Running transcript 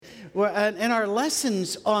In our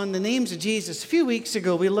lessons on the names of Jesus, a few weeks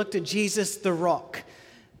ago, we looked at Jesus the Rock.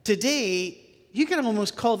 Today, you can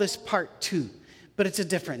almost call this part 2, but it's a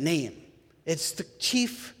different name. It's the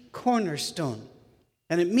chief cornerstone,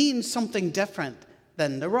 and it means something different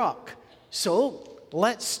than the rock. So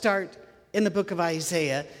let's start in the book of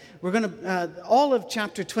Isaiah. We're going to, all of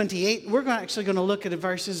chapter 28, we're actually going to look at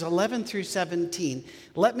verses 11 through 17.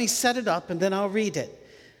 Let me set it up, and then I'll read it.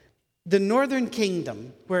 The northern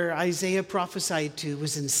kingdom, where Isaiah prophesied to,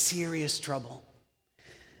 was in serious trouble.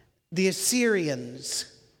 The Assyrians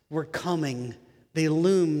were coming. They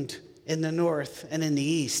loomed in the north and in the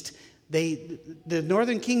east. The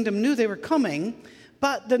northern kingdom knew they were coming,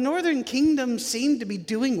 but the northern kingdom seemed to be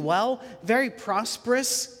doing well, very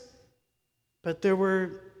prosperous, but there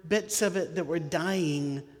were bits of it that were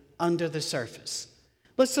dying under the surface.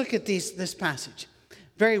 Let's look at this passage.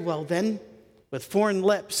 Very well then, with foreign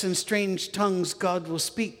lips and strange tongues, God will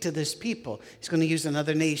speak to this people. He's going to use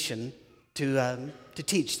another nation to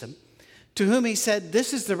teach them. To whom he said,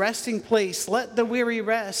 this is the resting place, let the weary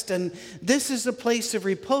rest, and this is the place of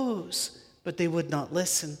repose. But they would not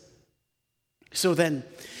listen. So then,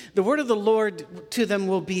 the word of the Lord to them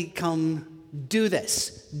will become, do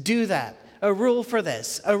this, do that, a rule for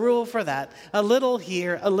this, a rule for that, a little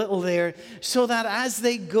here, a little there, so that as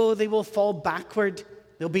they go, they will fall backward.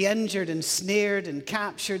 They'll be injured and snared and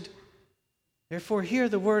captured. Therefore, hear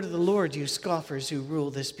the word of the Lord, you scoffers who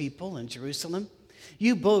rule this people in Jerusalem.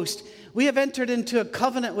 You boast, we have entered into a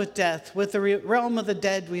covenant with death. With the realm of the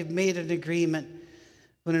dead, we have made an agreement.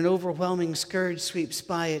 When an overwhelming scourge sweeps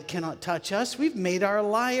by, it cannot touch us. We've made our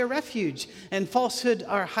lie a refuge and falsehood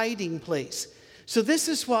our hiding place. So this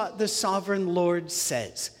is what the sovereign Lord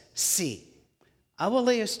says. See, I will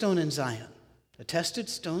lay a stone in Zion, a tested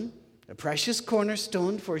stone, a precious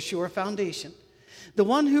cornerstone for a sure foundation. The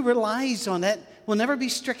one who relies on it will never be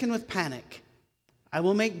stricken with panic. I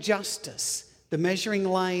will make justice the measuring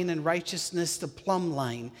line and righteousness the plumb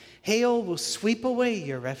line. Hail will sweep away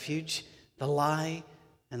your refuge, the lie,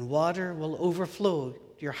 and water will overflow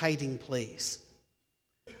your hiding place.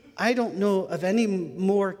 I don't know of any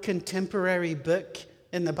more contemporary book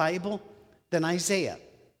in the Bible than Isaiah.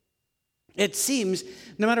 It seems,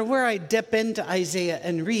 no matter where I dip into Isaiah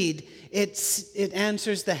and read, it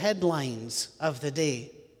answers the headlines of the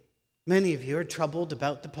day. Many of you are troubled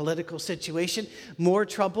about the political situation, more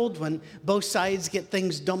troubled when both sides get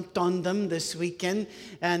things dumped on them this weekend.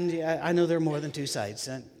 And I know there are more than two sides.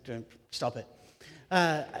 Stop it.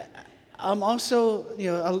 I'm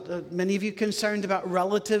also, many of you concerned about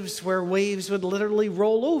relatives where waves would literally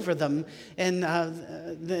roll over them in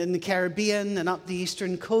the Caribbean and up the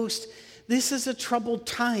eastern coast. This is a troubled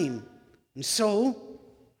time. And so,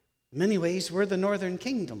 in many ways, we're the northern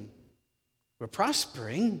kingdom. We're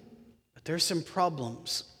prospering, but there's some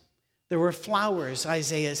problems. There were flowers,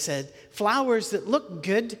 Isaiah said, flowers that look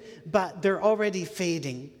good, but they're already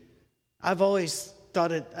fading. I've always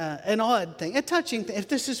thought it an odd thing, a touching thing. If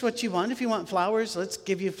this is what you want, if you want flowers, let's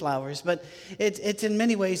give you flowers. But it's in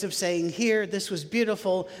many ways of saying, here, this was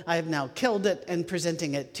beautiful. I have now killed it and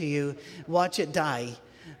presenting it to you. Watch it die.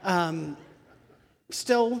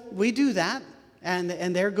 Still, we do that.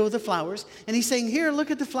 And there go the flowers. And he's saying, here, look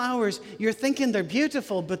at the flowers. You're thinking they're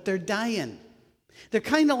beautiful, but they're dying. They're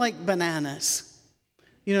kind of like bananas.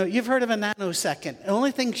 You've heard of a nanosecond. The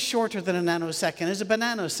only thing shorter than a nanosecond is a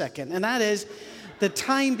bananosecond. And that is the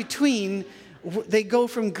time between, they go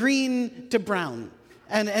from green to brown.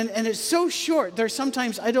 And it's so short, there's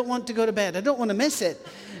sometimes, I don't want to go to bed. I don't want to miss it.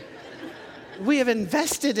 We have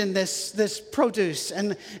invested in this produce,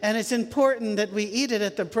 and it's important that we eat it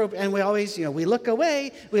at the and we always, we look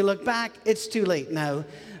away, we look back, it's too late now.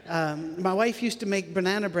 My wife used to make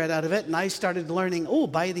banana bread out of it, and I started learning,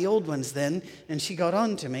 buy the old ones then, and she got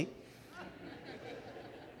on to me.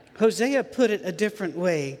 Hosea put it a different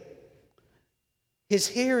way. His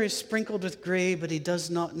hair is sprinkled with gray, but he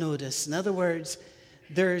does not notice. In other words,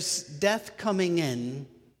 there's death coming in,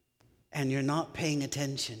 and you're not paying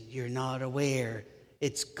attention. You're not aware.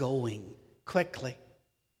 It's going quickly.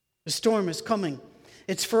 The storm is coming.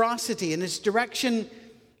 Its ferocity and its direction,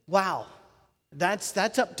 wow, that's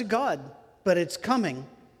up to God, but it's coming.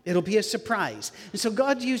 It'll be a surprise. And so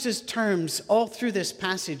God uses terms all through this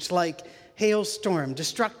passage like hailstorm,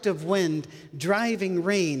 destructive wind, driving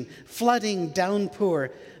rain, flooding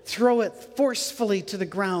downpour, throw it forcefully to the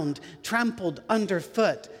ground, trampled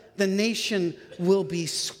underfoot. The nation will be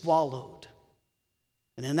swallowed.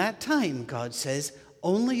 And in that time, God says,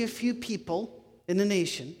 only a few people in the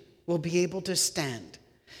nation will be able to stand.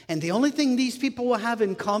 And the only thing these people will have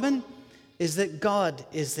in common is that God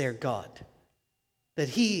is their God, that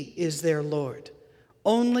He is their Lord.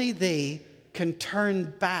 Only they can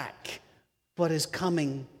turn back what is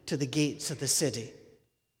coming to the gates of the city.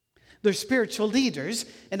 They're spiritual leaders,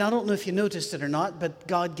 and I don't know if you noticed it or not, but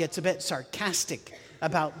God gets a bit sarcastic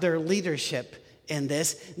about their leadership in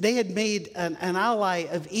this. They had made an ally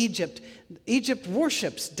of Egypt. Egypt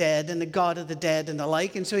worships dead and the god of the dead and the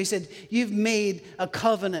like, and so he said, you've made a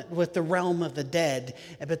covenant with the realm of the dead,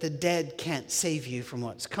 but the dead can't save you from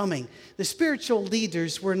what's coming. The spiritual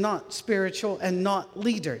leaders were not spiritual and not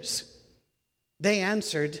leaders. They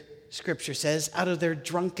answered, Scripture says, out of their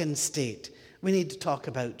drunken state. We need to talk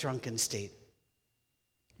about drunken state.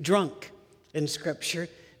 Drunk in Scripture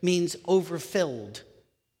means overfilled.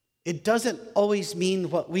 It doesn't always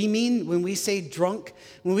mean what we mean when we say drunk.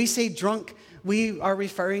 When we say drunk, we are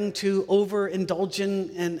referring to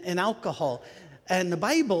overindulging in alcohol. And the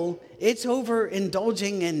Bible, it's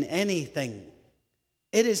overindulging in anything.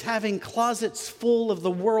 It is having closets full of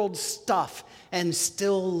the world's stuff and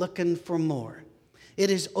still looking for more.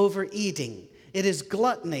 It is overeating. It is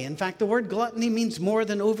gluttony. In fact, the word gluttony means more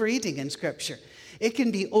than overeating in Scripture. It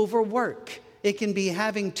can be overwork. It can be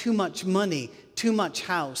having too much money, too much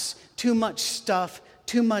house, too much stuff,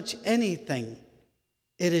 too much anything.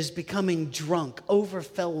 It is becoming drunk,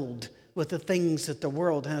 overfilled with the things that the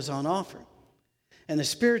world has on offer. And the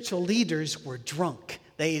spiritual leaders were drunk.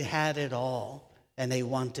 They'd had it all, and they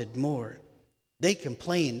wanted more. They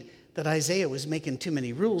complained that Isaiah was making too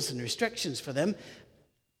many rules and restrictions for them.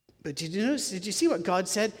 But did you notice, did you see what God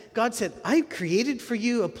said? God said, I created for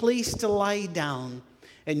you a place to lie down,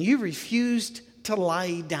 and you refused to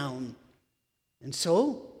lie down. And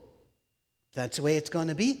so, that's the way it's going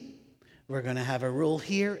to be. We're going to have a rule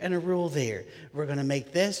here and a rule there. We're going to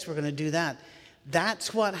make this, we're going to do that.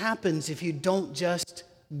 That's what happens if you don't just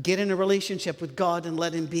get in a relationship with God and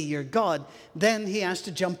let him be your God. Then he has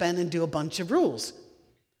to jump in and do a bunch of rules.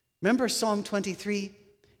 Remember Psalm 23?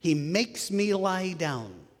 He makes me lie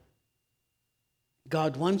down.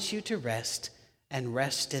 God wants you to rest and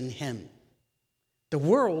rest in him. The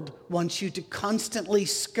world wants you to constantly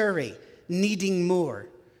scurry, needing more.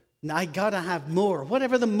 I gotta have more,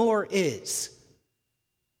 whatever the more is.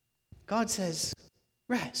 God says,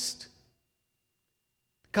 rest.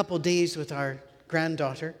 A couple days with our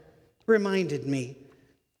granddaughter reminded me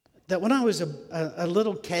that when I was a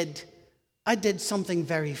little kid, I did something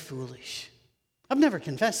very foolish. I've never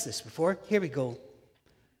confessed this before. Here we go.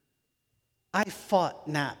 I fought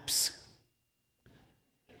naps.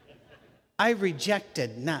 I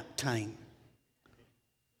rejected nap time.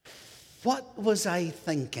 What was I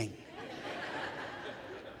thinking?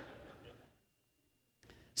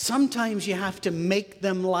 Sometimes you have to make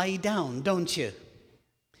them lie down, don't you?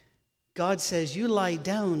 God says, you lie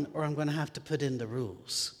down or I'm going to have to put in the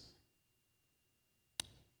rules.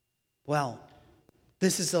 Well,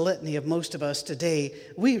 this is the litany of most of us today.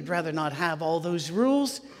 We would rather not have all those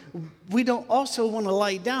rules. We don't also want to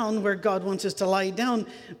lie down where God wants us to lie down.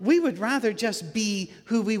 We would rather just be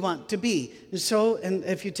who we want to be. And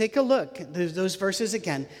if you take a look, there's those verses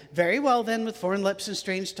again. Very well then, with foreign lips and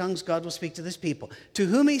strange tongues, God will speak to this people. To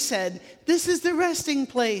whom he said, this is the resting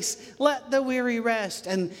place. Let the weary rest.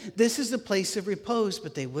 And this is the place of repose.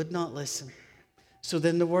 But they would not listen. So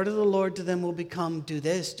then the word of the Lord to them will become, do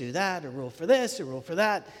this, do that, a rule for this, a rule for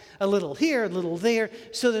that, a little here, a little there,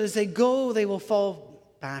 so that as they go, they will fall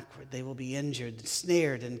backward. They will be injured,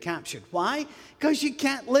 snared, and captured. Why? Because you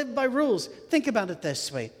can't live by rules. Think about it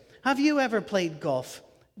this way. Have you ever played golf?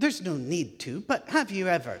 There's no need to, but have you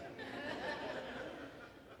ever?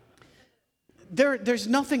 There's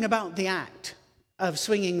nothing about the act of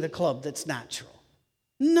swinging the club that's natural.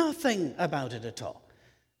 Nothing about it at all.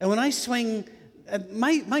 And when I swing,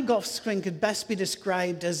 my golf swing could best be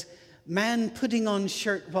described as man putting on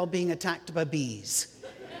shirt while being attacked by bees.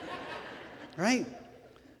 Right?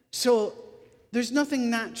 So there's nothing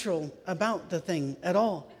natural about the thing at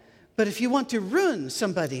all. But if you want to ruin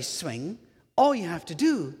somebody's swing, all you have to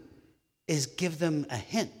do is give them a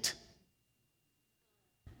hint.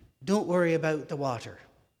 Don't worry about the water.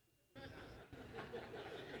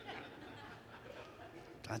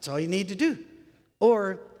 That's all you need to do.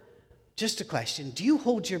 Or, just a question, do you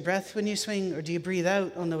hold your breath when you swing or do you breathe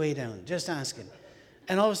out on the way down? Just asking.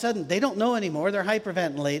 And all of a sudden, they don't know anymore. They're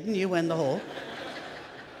hyperventilating. You win the hole.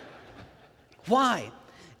 Why?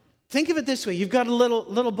 Think of it this way. You've got a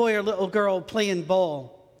little boy or little girl playing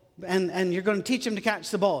ball. And you're going to teach them to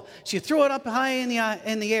catch the ball. So you throw it up high in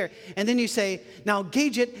the air. And then you say, now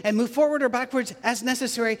gauge it and move forward or backwards as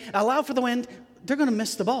necessary. Allow for the wind. They're going to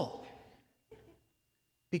miss the ball.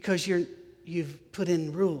 Because you've put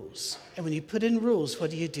in rules. And when you put in rules,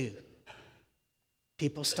 what do?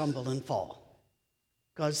 People stumble and fall.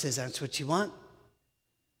 God says, that's what you want?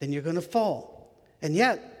 then you're going to fall. And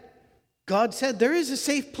yet, God said there is a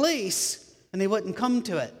safe place, and they wouldn't come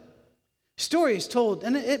to it. Story is told,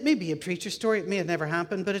 and it may be a preacher story, it may have never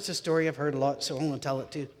happened, but it's a story I've heard a lot, so I'm going to tell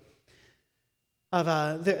it too.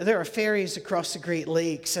 There are ferries across the Great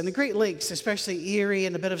Lakes, and the Great Lakes, especially Erie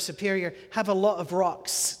and a bit of Superior, have a lot of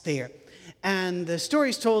rocks there. And the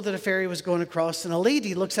story's told that a ferry was going across, and a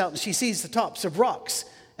lady looks out and she sees the tops of rocks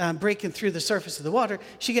breaking through the surface of the water.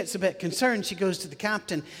 She gets a bit concerned. She goes to the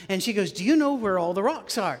captain, and she goes, "Do you know where all the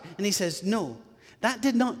rocks are?" And he says, "No." That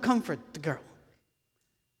did not comfort the girl.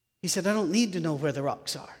 He said, "I don't need to know where the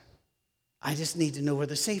rocks are. I just need to know where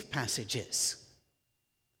the safe passage is.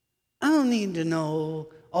 I don't need to know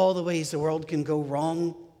all the ways the world can go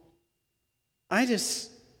wrong. I just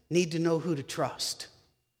need to know who to trust."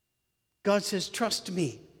 God says, "Trust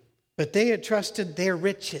me." But they had trusted their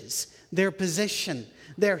riches, their position,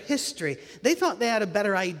 their history. They thought they had a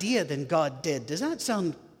better idea than God did. Does that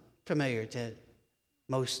sound familiar to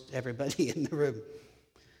most everybody in the room?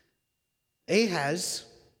 Ahaz,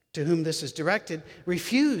 to whom this is directed,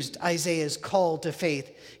 refused Isaiah's call to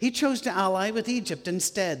faith. He chose to ally with Egypt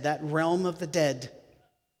instead, that realm of the dead.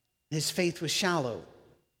 His faith was shallow.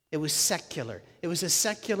 It was secular. It was a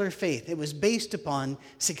secular faith. It was based upon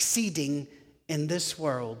succeeding in this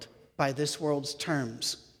world by this world's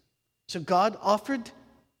terms. So God offered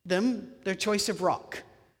them their choice of rock.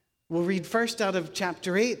 We'll read first out of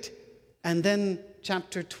chapter 8 and then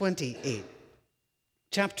chapter 28.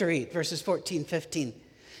 Chapter 8, verses 14, 15.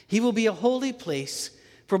 "He will be a holy place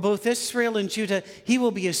for both Israel and Judah. He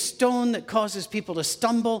will be a stone that causes people to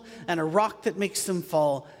stumble and a rock that makes them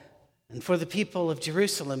fall. And for the people of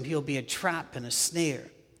Jerusalem, he'll be a trap and a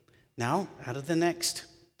snare." Now, out of the next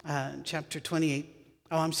chapter 28.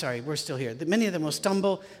 Oh, I'm sorry, we're still here. "Many of them will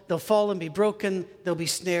stumble, they'll fall and be broken, they'll be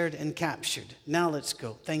snared and captured." Now let's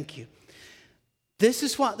go. Thank you. "This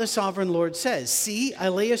is what the sovereign Lord says. See, I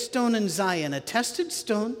lay a stone in Zion, a tested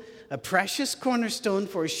stone, a precious cornerstone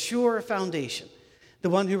for a sure foundation. The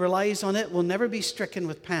one who relies on it will never be stricken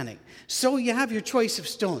with panic." So you have your choice of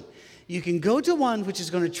stone. You can go to one which is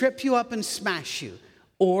going to trip you up and smash you,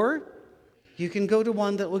 or you can go to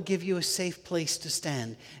one that will give you a safe place to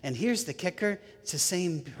stand. And here's the kicker. It's the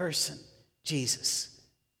same person, Jesus.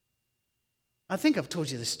 I think I've told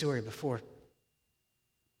you this story before.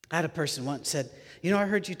 I had a person once said, "You know, I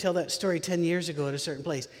heard you tell that story 10 years ago at a certain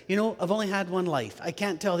place. You know, I've only had one life. I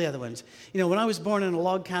can't tell the other ones. You know, when I was born in a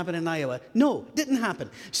log cabin in Iowa." No, it didn't happen.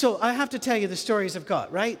 So I have to tell you the stories I've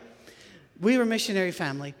got, right? We were a missionary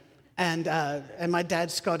family. And my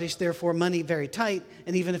dad's Scottish, therefore money very tight.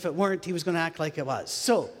 And even if it weren't, he was going to act like it was.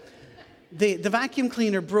 So the vacuum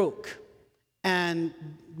cleaner broke. And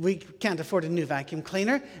we can't afford a new vacuum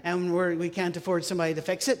cleaner. And we can't afford somebody to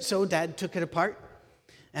fix it. So Dad took it apart.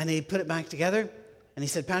 And he put it back together. And he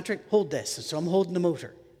said, "Patrick, hold this." And so I'm holding the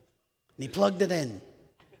motor. And he plugged it in.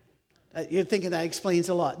 You're thinking that explains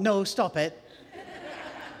a lot. No, stop it.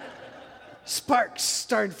 Sparks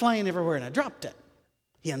started flying everywhere. And I dropped it.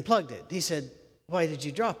 He unplugged it. He said, "Why did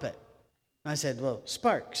you drop it?" I said, "Well,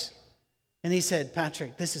 sparks." And he said,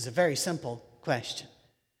 "Patrick, this is a very simple question.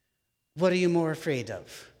 What are you more afraid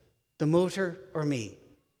of, the motor or me?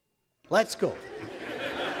 Let's go."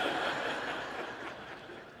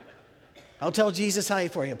 I'll tell Jesus hi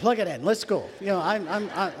for you. Plug it in. Let's go. You know,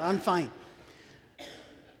 I'm fine.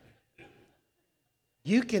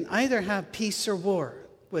 You can either have peace or war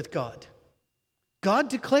with God. God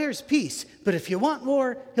declares peace, but if you want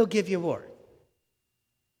war, he'll give you war.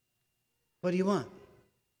 What do you want?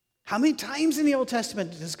 How many times in the Old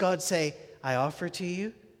Testament does God say, "I offer to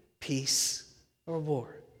you peace or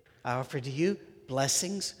war? I offer to you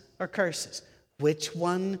blessings or curses? Which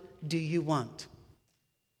one do you want?"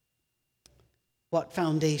 What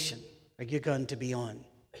foundation are you going to be on?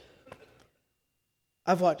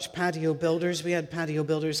 I've watched patio builders. We had patio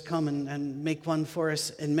builders come and make one for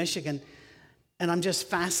us in Michigan. And I'm just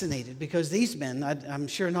fascinated because these men, I'm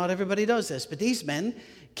sure not everybody does this, but these men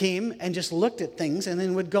came and just looked at things and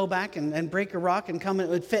then would go back and break a rock and come and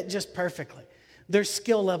it would fit just perfectly. Their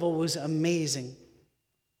skill level was amazing.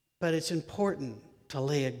 But it's important to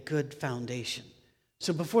lay a good foundation.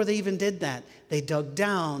 So before they even did that, they dug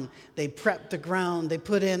down, they prepped the ground, they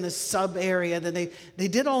put in a sub area, then they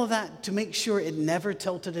did all of that to make sure it never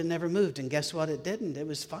tilted and never moved. And guess what? It didn't. It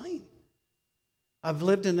was fine. I've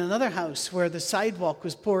lived in another house where the sidewalk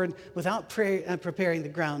was poured without preparing the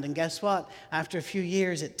ground. And guess what? After a few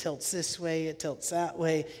years, it tilts this way, it tilts that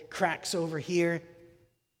way, cracks over here.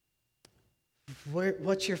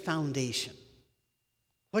 What's your foundation?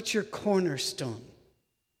 What's your cornerstone?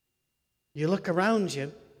 You look around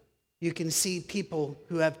you, you can see people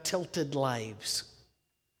who have tilted lives.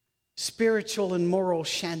 spiritual and moral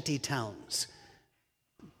shanty towns.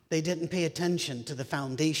 They didn't pay attention to the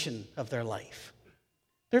foundation of their life.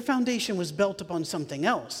 Their foundation was built upon something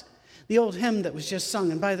else. The old hymn that was just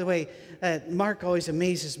sung, and by the way, Mark always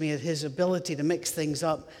amazes me at his ability to mix things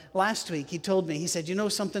up. Last week he told me, he said, you know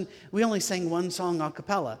something, we only sang one song a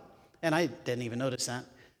cappella. And I didn't even notice that,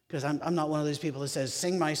 because I'm not one of those people that says,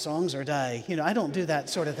 sing my songs or die. You know, I don't do that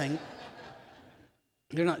sort of thing.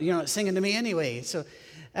 You're not singing to me anyway.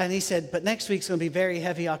 And he said, but next week's going to be very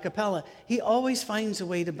heavy a cappella. He always finds a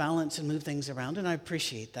way to balance and move things around, and I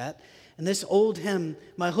appreciate that. And this old hymn,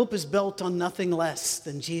 my hope is built on nothing less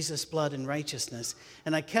than Jesus' blood and righteousness.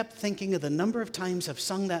 And I kept thinking of the number of times I've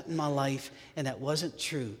sung that in my life, and it wasn't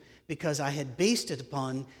true, because I had based it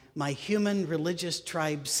upon my human religious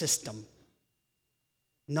tribe system,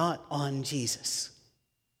 not on Jesus.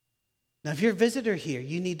 Now, if you're a visitor here,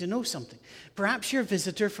 you need to know something. Perhaps you're a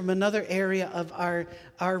visitor from another area of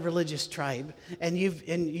our religious tribe, and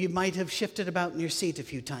you might have shifted about in your seat a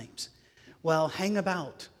few times. Well, hang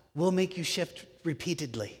about. We'll make you shift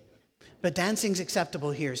repeatedly. But dancing's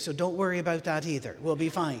acceptable here, so don't worry about that either. We'll be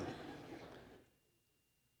fine.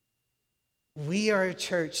 We are a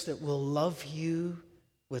church that will love you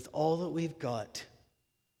with all that we've got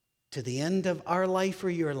to the end of our life or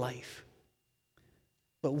your life.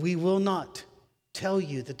 But we will not tell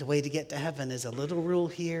you that the way to get to heaven is a little rule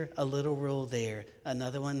here, a little rule there,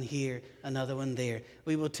 another one here, another one there.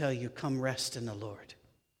 We will tell you, come rest in the Lord.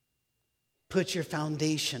 Put your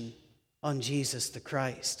foundation on Jesus the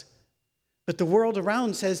Christ. But the world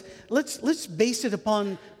around says, let's base it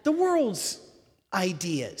upon the world's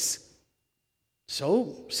ideas.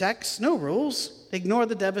 So, sex, no rules. Ignore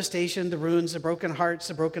the devastation, the ruins, the broken hearts,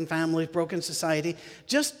 the broken families, broken society.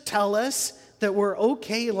 Just tell us that we're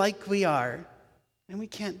okay like we are. And we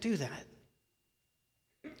can't do that.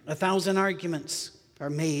 1,000 arguments are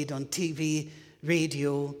made on TV,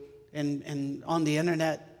 radio, and on the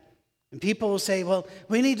internet. And people will say, well,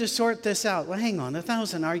 we need to sort this out. Well, hang on.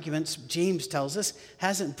 1,000 arguments, James tells us,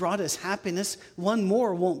 hasn't brought us happiness. One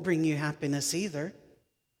more won't bring you happiness either.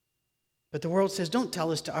 But the world says, don't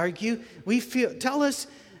tell us to argue.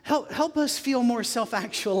 Help us feel more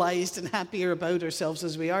self-actualized and happier about ourselves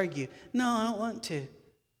as we argue. No, I don't want to.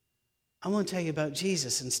 I want to tell you about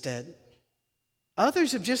Jesus instead.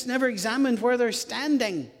 Others have just never examined where they're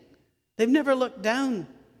standing. They've never looked down.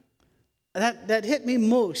 That hit me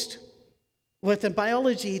most with a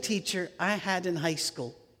biology teacher I had in high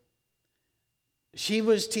school. She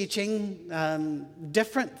was teaching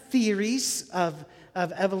different theories of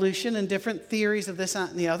evolution and different theories of this,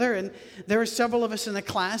 that, and the other. And there were several of us in the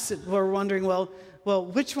class that were wondering, well,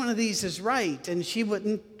 which one of these is right? And she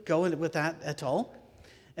wouldn't go into with that at all.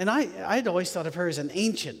 And I'd always thought of her as an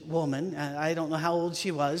ancient woman. I don't know how old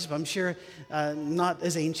she was, but I'm sure not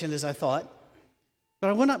as ancient as I thought.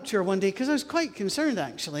 But I went up to her one day because I was quite concerned,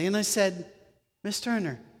 actually. And I said, Miss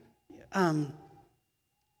Turner,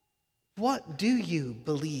 what do you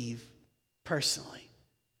believe personally?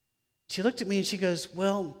 She looked at me and she goes,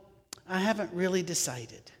 well, I haven't really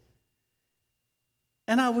decided.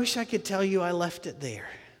 And I wish I could tell you I left it there.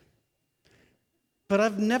 But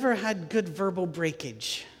I've never had good verbal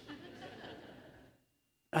breakage.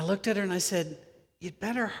 I looked at her and I said, you'd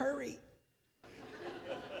better hurry.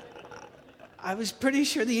 I was pretty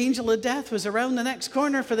sure the angel of death was around the next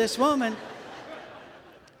corner for this woman.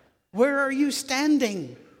 Where are you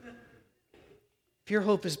standing? If your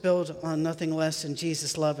hope is built on nothing less than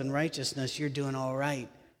Jesus' love and righteousness, you're doing all right.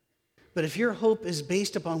 But if your hope is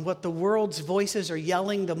based upon what the world's voices are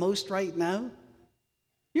yelling the most right now,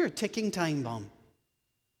 you're a ticking time bomb.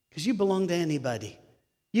 Because you belong to anybody.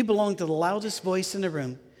 You belong to the loudest voice in the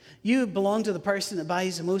room. You belong to the person that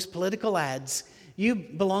buys the most political ads. You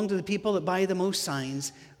belong to the people that buy the most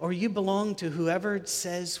signs. Or you belong to whoever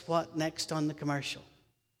says what next on the commercial.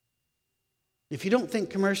 If you don't think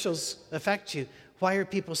commercials affect you, why are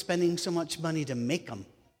people spending so much money to make them?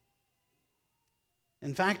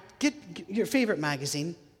 In fact, get your favorite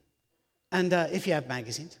magazine, and if you have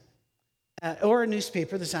magazines, or a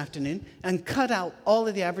newspaper this afternoon, and cut out all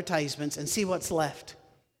of the advertisements and see what's left.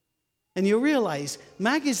 And you'll realize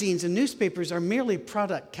magazines and newspapers are merely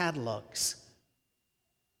product catalogs.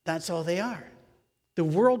 That's all they are. The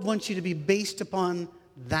world wants you to be based upon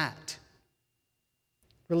that.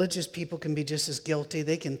 Religious people can be just as guilty.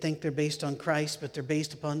 They can think they're based on Christ, but they're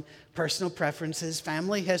based upon personal preferences,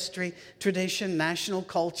 family history, tradition, national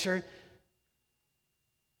culture.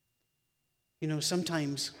 You know,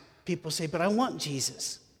 sometimes people say, but I want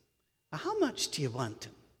Jesus. How much do you want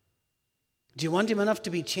him? Do you want him enough to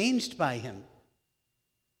be changed by him?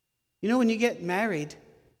 You know, when you get married,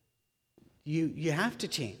 you have to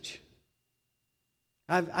change.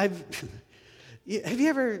 Have you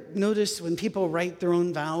ever noticed when people write their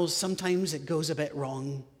own vows, sometimes it goes a bit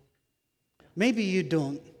wrong? Maybe you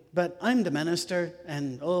don't, but I'm the minister,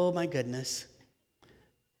 and oh my goodness.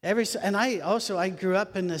 I grew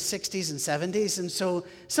up in the 60s and 70s, and so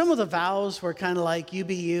some of the vows were kind of like, you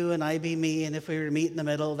be you and I be me, and if we were to meet in the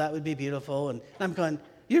middle, that would be beautiful. And I'm going,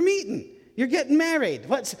 you're meeting. You're getting married.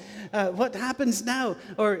 What happens now?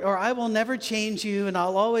 Or I will never change you, and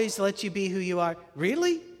I'll always let you be who you are.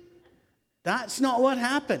 Really? That's not what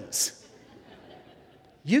happens.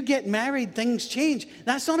 You get married, things change.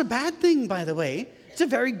 That's not a bad thing, by the way. It's a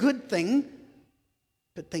very good thing,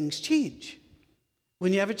 but things change.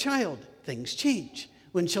 When you have a child, things change.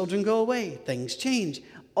 When children go away, things change.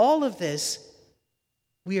 All of this,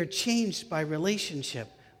 we are changed by relationship.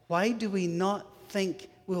 Why do we not think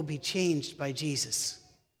we'll be changed by Jesus?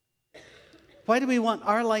 Why do we want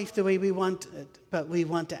our life the way we want it, but we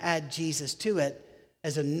want to add Jesus to it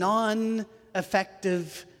as a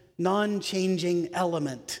non-effective, non-changing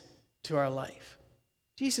element to our life?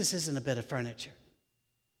 Jesus isn't a bit of furniture.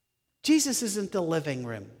 Jesus isn't the living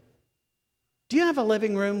room. Do you have a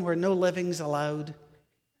living room where no living's allowed?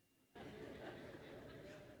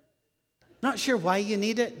 Not sure why you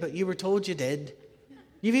need it, but you were told you did.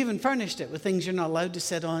 You've even furnished it with things you're not allowed to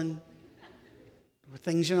sit on, with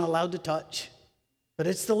things you're not allowed to touch. But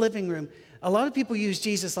it's the living room. A lot of people use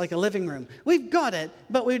Jesus like a living room. We've got it,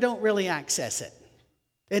 but we don't really access it.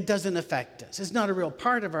 It doesn't affect us. It's not a real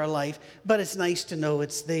part of our life, but it's nice to know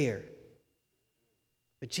it's there.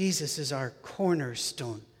 But Jesus is our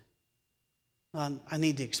cornerstone. I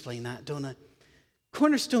need to explain that, don't I?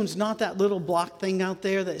 Cornerstone's not that little block thing out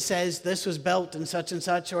there that says this was built and such,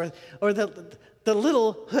 or the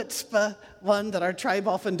little chutzpah one that our tribe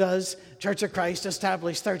often does, Church of Christ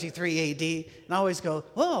established 33 AD. And I always go,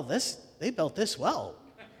 oh, they built this well.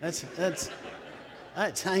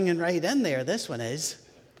 That's hanging right in there, this one is.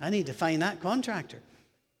 I need to find that contractor.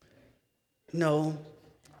 No,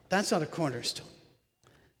 that's not a cornerstone.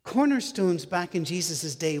 Cornerstones back in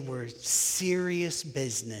Jesus' day were serious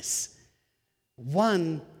business.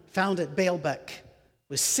 One found at Baalbek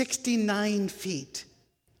was 69 feet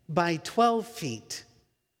by 12 feet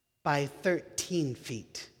by 13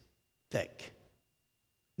 feet thick.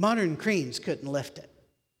 Modern cranes couldn't lift it,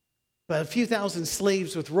 but a few thousand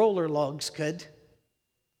slaves with roller logs could.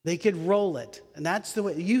 They could roll it, and that's the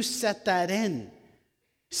way you set that in.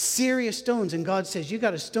 Serious stones, and God says, you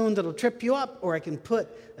got a stone that'll trip you up, or I can put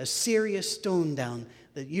a serious stone down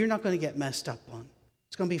that you're not going to get messed up on.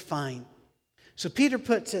 It's going to be fine. So Peter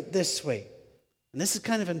puts it this way, and this is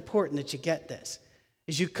kind of important that you get this.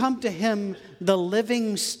 As you come to him, the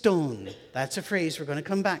living stone, that's a phrase we're going to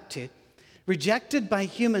come back to, rejected by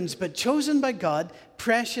humans, but chosen by God,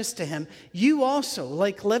 precious to him, you also,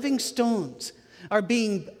 like living stones, are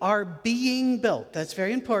being built, that's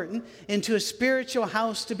very important, into a spiritual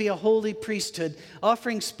house to be a holy priesthood,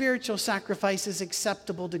 offering spiritual sacrifices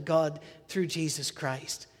acceptable to God through Jesus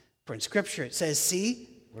Christ. For in Scripture it says, see,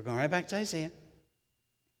 we're going right back to Isaiah,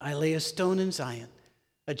 I lay a stone in Zion,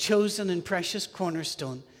 a chosen and precious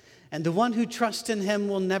cornerstone, and the one who trusts in him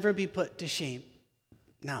will never be put to shame.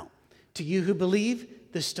 Now, to you who believe,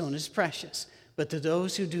 the stone is precious, but to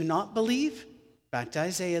those who do not believe, back to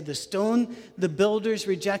Isaiah, the stone the builders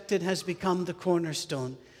rejected has become the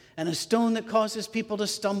cornerstone, and a stone that causes people to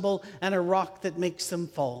stumble, and a rock that makes them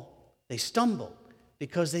fall. They stumble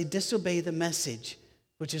because they disobey the message,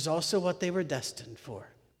 which is also what they were destined for.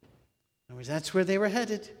 In other words, that's where they were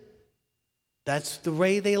headed. That's the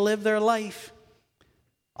way they live their life.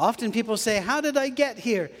 Often people say, how did I get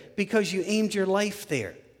here? Because you aimed your life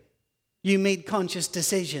there. You made conscious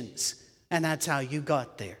decisions, and that's how you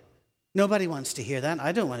got there. Nobody wants to hear that.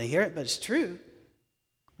 I don't want to hear it, but it's true.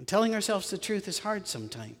 And telling ourselves the truth is hard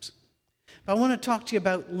sometimes. But I want to talk to you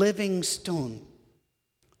about living stone.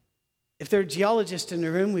 If there are geologists in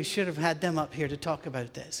the room, we should have had them up here to talk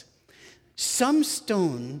about this. Some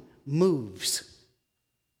stone moves.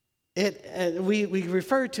 We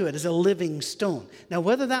refer to it as a living stone. Now,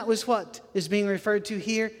 whether that was what is being referred to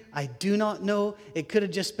here, I do not know. It could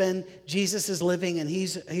have just been Jesus is living and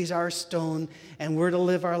he's our stone and we're to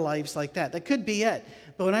live our lives like that. That could be it.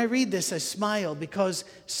 But when I read this, I smile because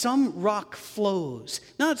some rock flows.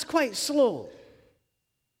 Now, it's quite slow.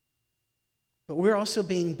 But we're also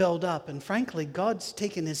being built up. And frankly, God's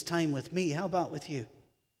taken his time with me. How about with you?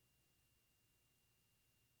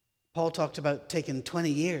 Paul talked about taking 20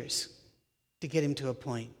 years to get him to a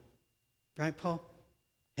point. Right, Paul?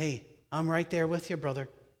 Hey, I'm right there with you, brother.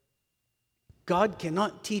 God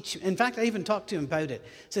cannot teach you. In fact, I even talked to him about it. I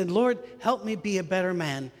said, Lord, help me be a better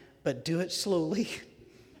man, but do it slowly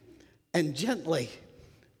and gently.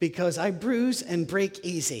 because I bruise and break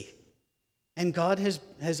easy. And God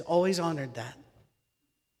has always honored that.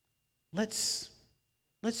 Let's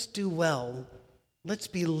do well. Let's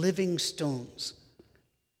be living stones.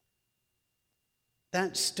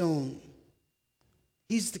 That stone,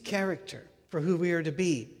 he's the character for who we are to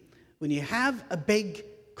be. When you have a big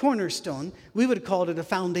cornerstone, we would have called it a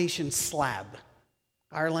foundation slab.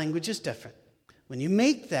 Our language is different. When you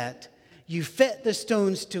make that, you fit the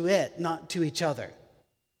stones to it, not to each other.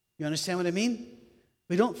 You understand what I mean?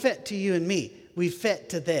 We don't fit to you and me. We fit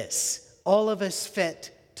to this. All of us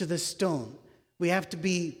fit to the stone. We have to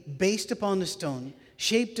be based upon the stone,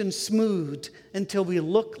 shaped and smoothed until we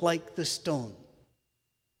look like the stone.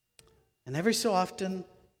 And every so often,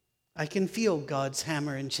 I can feel God's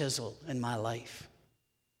hammer and chisel in my life.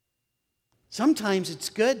 Sometimes it's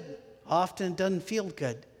good. Often it doesn't feel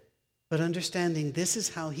good. But understanding this is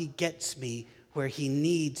how he gets me where he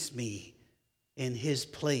needs me in his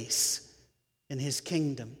place, in his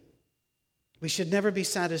kingdom. We should never be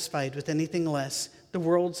satisfied with anything less. The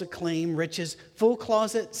world's acclaim, riches, full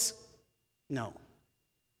closets. No.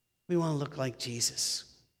 We want to look like Jesus.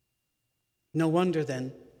 No wonder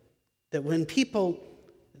then that when people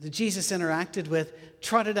that Jesus interacted with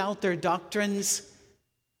trotted out their doctrines,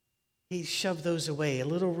 he shoved those away. A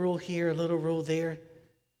little rule here, a little rule there,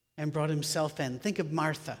 and brought himself in. Think of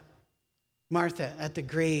Martha. Martha at the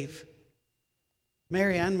grave.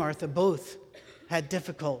 Mary and Martha both had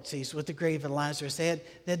difficulties with the grave of Lazarus. They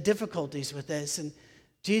had difficulties with this. And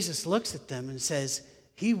Jesus looks at them and says,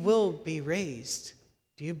 he will be raised.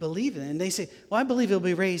 Do you believe it? And they say, well, I believe he'll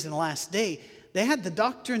be raised in the last day. They had the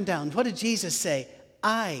doctrine down. What did Jesus say?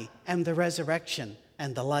 I am the resurrection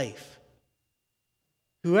and the life.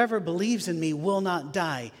 Whoever believes in me will not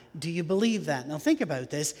die. Do you believe that? Now think about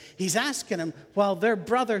this. He's asking them while their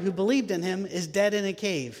brother who believed in him is dead in a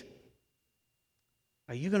cave.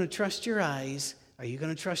 Are you going to trust your eyes? Are you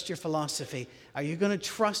going to trust your philosophy? Are you going to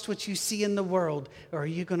trust what you see in the world? Or are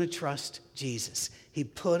you going to trust Jesus? He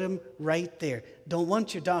put him right there. Don't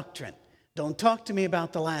want your doctrine. Don't talk to me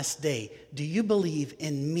about the last day. Do you believe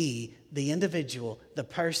in me, the individual, the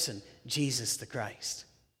person, Jesus the Christ?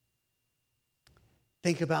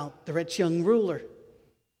 Think about the rich young ruler.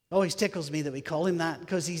 Always tickles me that we call him that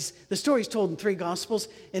because the story's told in 3 Gospels.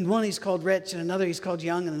 In one he's called rich, and another he's called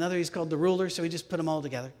young, and another he's called the ruler, so we just put them all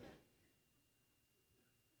together.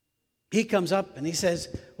 He comes up and he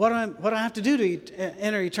says, what do I have to do to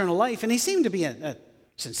enter eternal life? And he seemed to be a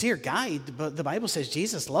sincere guy, but the Bible says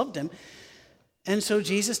Jesus loved him. And so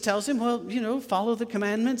Jesus tells him, well, follow the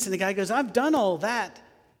commandments. And the guy goes, I've done all that.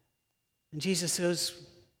 And Jesus goes,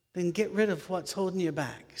 then get rid of what's holding you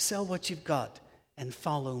back. Sell what you've got and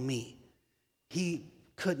follow me. He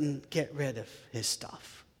couldn't get rid of his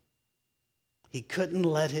stuff. He couldn't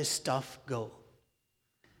let his stuff go.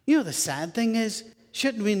 The sad thing is,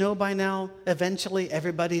 shouldn't we know by now, eventually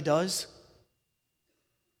everybody does?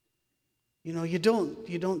 You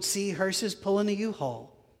don't see hearses pulling a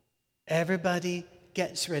U-Haul. Everybody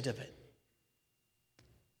gets rid of it.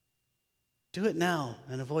 Do it now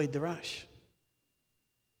and avoid the rush.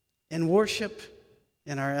 In worship,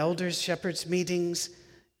 in our elders, shepherds meetings,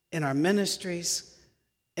 in our ministries,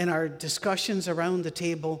 in our discussions around the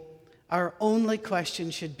table, our only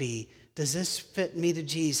question should be, does this fit me to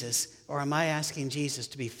Jesus, or am I asking Jesus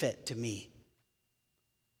to be fit to me?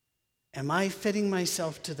 Am I fitting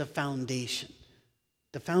myself to the foundation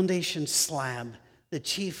slab, the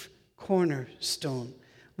chief cornerstone?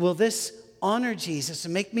 Will this honor Jesus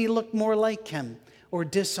and make me look more like him, or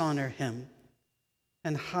dishonor him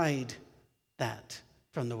and hide that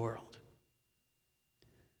from the world?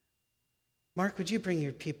 Mark, would you bring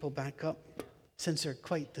your people back up, since there are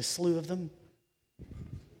quite the slew of them?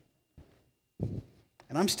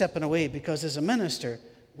 And I'm stepping away because as a minister,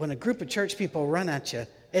 when a group of church people run at you,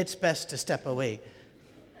 it's best to step away.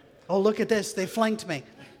 Oh, look at this. They flanked me.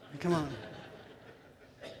 Come on.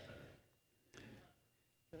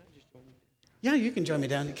 Yeah, you can join me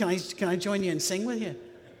down. Can I join you and sing with you?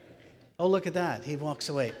 Oh, look at that. He walks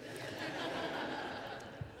away.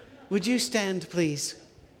 Would you stand, please?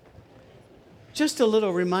 Just a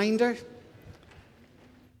little reminder.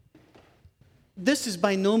 This is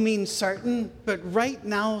by no means certain, but right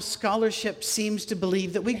now scholarship seems to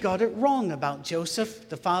believe that we got it wrong about Joseph,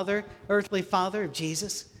 the father, earthly father of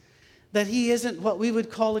Jesus, that he isn't what we would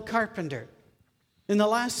call a carpenter. In the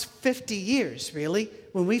last 50 years, really,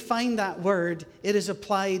 when we find that word, it is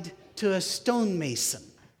applied to a stonemason,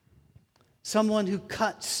 someone who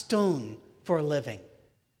cuts stone for a living.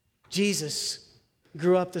 Jesus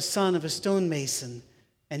grew up the son of a stonemason,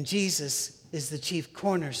 and Jesus is the chief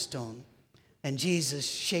cornerstone. And Jesus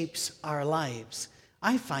shapes our lives.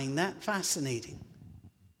 I find that fascinating.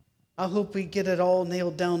 I hope we get it all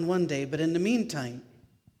nailed down one day, but in the meantime,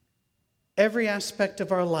 every aspect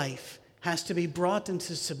of our life has to be brought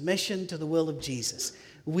into submission to the will of Jesus.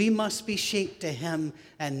 We must be shaped to him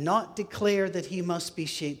and not declare that he must be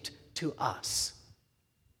shaped to us.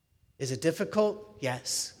 Is it difficult?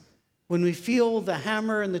 Yes. When we feel the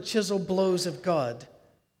hammer and the chisel blows of God,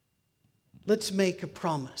 let's make a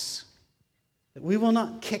promise that we will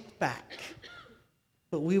not kick back,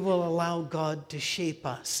 but we will allow God to shape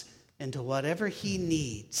us into whatever he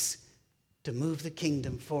needs to move the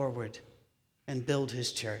kingdom forward and build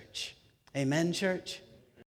his church. Amen, church?